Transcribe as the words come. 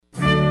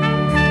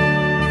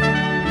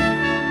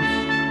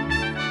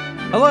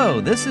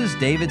Hello, this is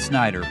David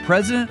Snyder,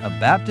 President of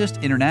Baptist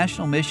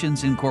International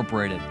Missions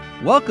Incorporated,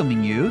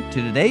 welcoming you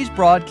to today's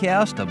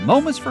broadcast of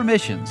Moments for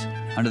Missions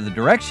under the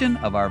direction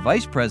of our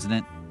Vice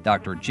President,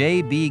 Dr.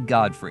 J.B.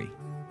 Godfrey.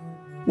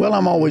 Well,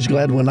 I'm always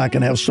glad when I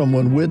can have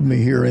someone with me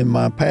here in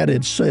my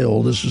padded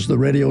cell. This is the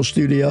radio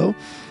studio,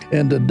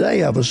 and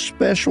today I have a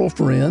special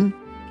friend,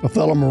 a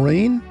fellow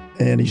Marine,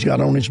 and he's got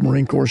on his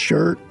Marine Corps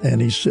shirt,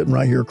 and he's sitting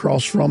right here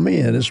across from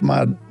me, and it's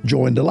my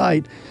joy and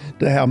delight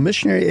to have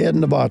missionary Ed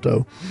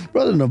Navato.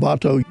 Brother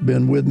Navato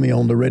been with me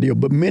on the radio,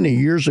 but many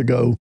years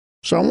ago.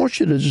 So I want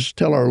you to just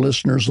tell our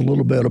listeners a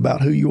little bit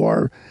about who you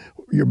are,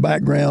 your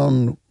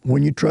background,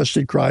 when you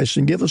trusted Christ,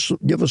 and give us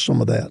some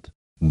of that.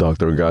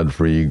 Dr.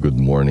 Godfrey, good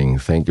morning.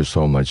 Thank you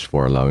so much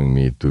for allowing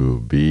me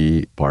to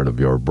be part of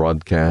your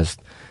broadcast.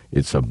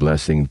 It's a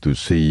blessing to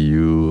see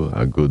you,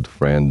 a good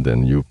friend,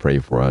 and you pray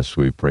for us.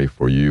 We pray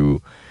for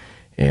you.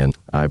 And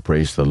I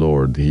praise the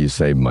Lord. He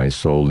saved my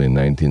soul in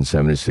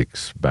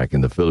 1976 back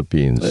in the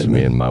Philippines. Amen.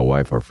 Me and my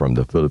wife are from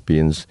the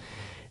Philippines.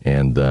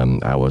 And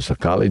I was a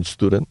college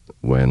student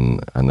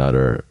when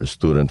another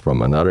student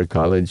from another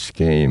college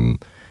came.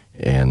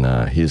 And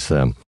his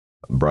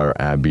brother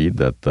Abby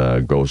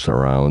that goes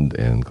around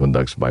and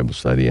conducts Bible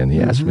study. And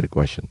he asked me the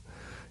question,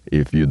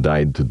 if you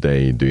died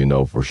today, do you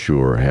know for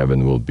sure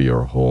heaven will be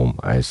your home?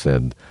 I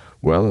said,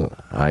 well,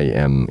 I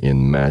am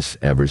in Mass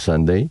every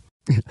Sunday.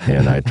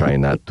 And I try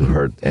not to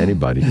hurt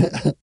anybody.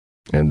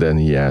 And then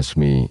he asked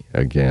me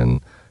again,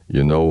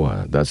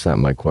 that's not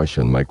my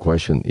question. My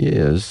question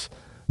is,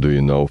 do you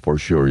know for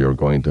sure you're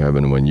going to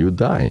heaven when you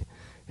die?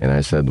 And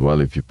I said, well,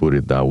 if you put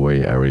it that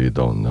way, I really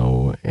don't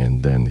know.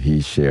 And then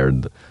he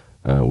shared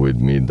with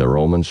me the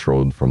Romans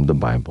Road from the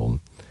Bible.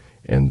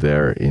 And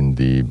there in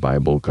the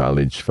Bible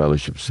College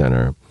Fellowship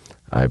Center,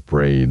 I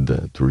prayed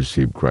to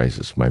receive Christ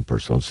as my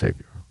personal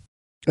Savior.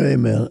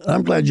 Amen.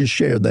 I'm glad you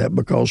shared that,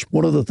 because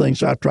one of the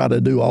things I try to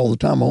do all the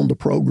time on the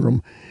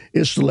program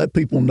is to let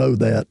people know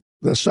that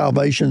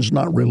salvation's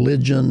not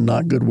religion,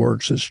 not good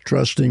works. It's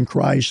trusting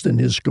Christ and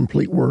his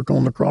complete work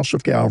on the cross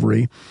of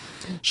Calvary.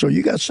 So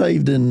you got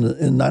saved in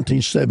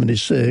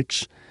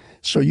 1976.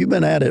 So you've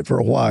been at it for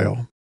a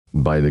while.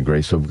 By the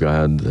grace of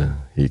God,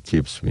 he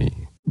keeps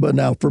me. But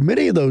now, for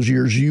many of those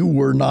years, you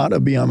were not a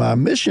BMI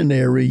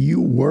missionary. You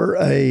were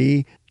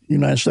a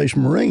United States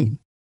Marine.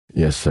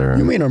 Yes, sir.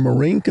 You mean a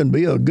Marine can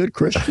be a good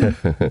Christian?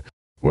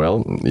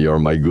 Well, you're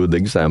my good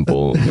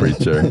example,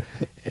 preacher.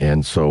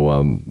 And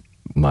so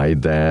my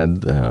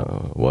dad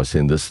was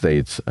in the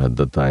States at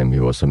the time.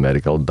 He was a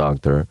medical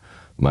doctor.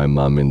 My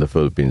mom in the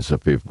Philippines, a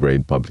fifth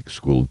grade public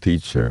school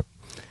teacher.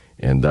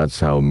 And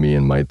that's how me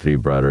and my three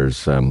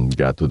brothers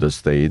got to the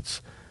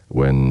States.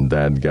 When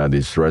Dad got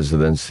his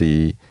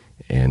residency,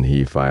 and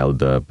he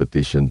filed a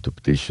petition to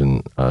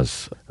petition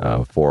us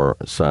 4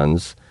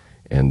 sons.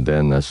 And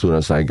then as soon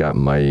as I got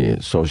my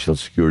Social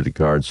Security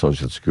card,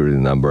 Social Security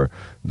number,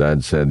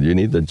 Dad said, you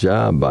need a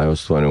job. I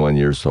was 21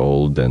 years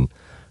old, and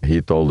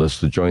he told us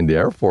to join the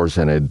Air Force,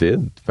 and I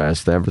did,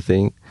 passed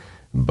everything.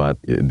 But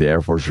the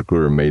Air Force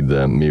recruiter made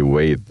me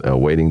wait a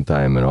waiting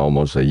time in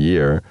almost a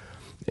year.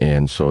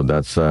 And so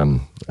that's,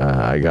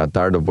 I got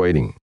tired of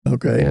waiting.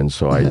 Okay. And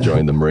so I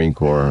joined the Marine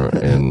Corps,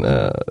 and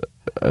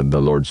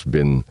the Lord's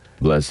been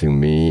blessing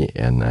me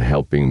and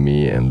helping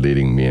me and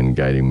leading me and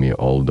guiding me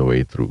all the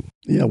way through.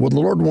 Yeah, well, the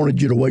Lord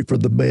wanted you to wait for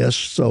the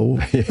best, so...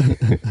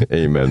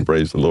 Amen.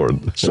 Praise the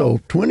Lord.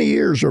 So 20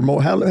 years or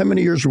more, how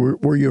many years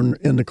were you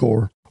in the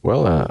Corps?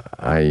 Well,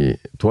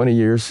 20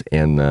 years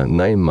and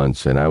 9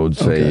 months, and I would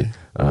say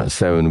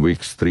 7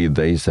 weeks, 3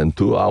 days, and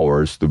 2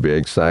 hours to be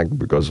exact,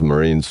 because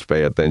Marines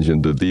pay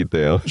attention to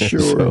detail.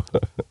 Sure.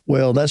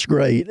 Well, that's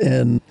great.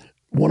 And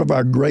one of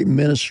our great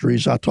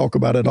ministries, I talk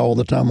about it all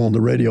the time on the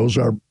radio, is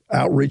our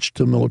outreach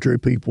to military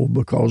people,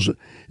 because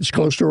it's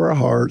close to our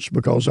hearts,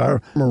 because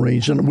our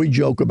Marines, and we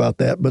joke about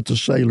that, but the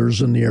sailors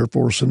and the Air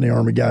Force and the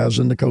Army guys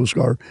and the Coast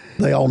Guard,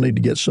 they all need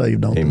to get saved,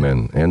 don't they?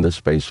 Amen. And the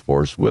Space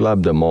Force, we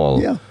love them all.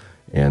 Yeah.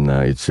 And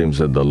it seems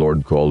that the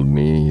Lord called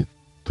me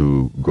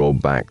to go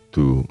back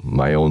to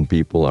my own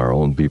people, our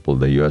own people,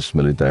 the U.S.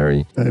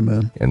 military.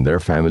 Amen. And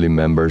their family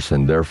members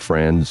and their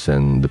friends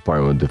and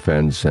Department of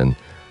Defense, and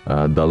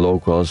the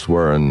locals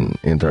were an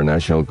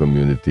international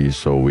community,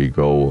 so we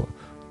go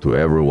to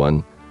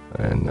everyone,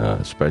 and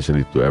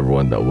especially to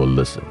everyone that will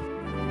listen.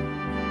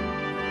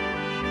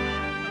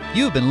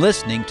 You've been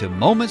listening to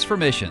Moments for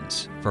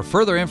Missions. For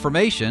further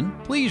information,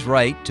 please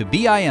write to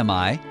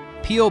BIMI,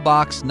 P.O.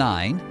 Box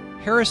 9,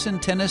 Harrison,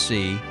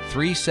 Tennessee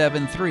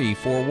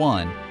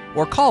 37341,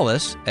 or call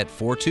us at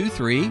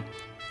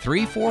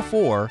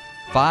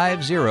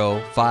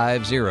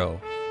 423-344-5050.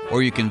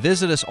 Or you can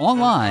visit us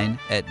online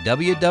at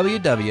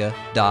www.bimi.org.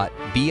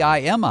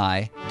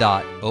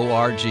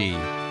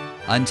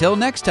 Until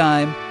next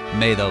time,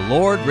 may the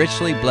Lord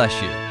richly bless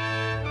you.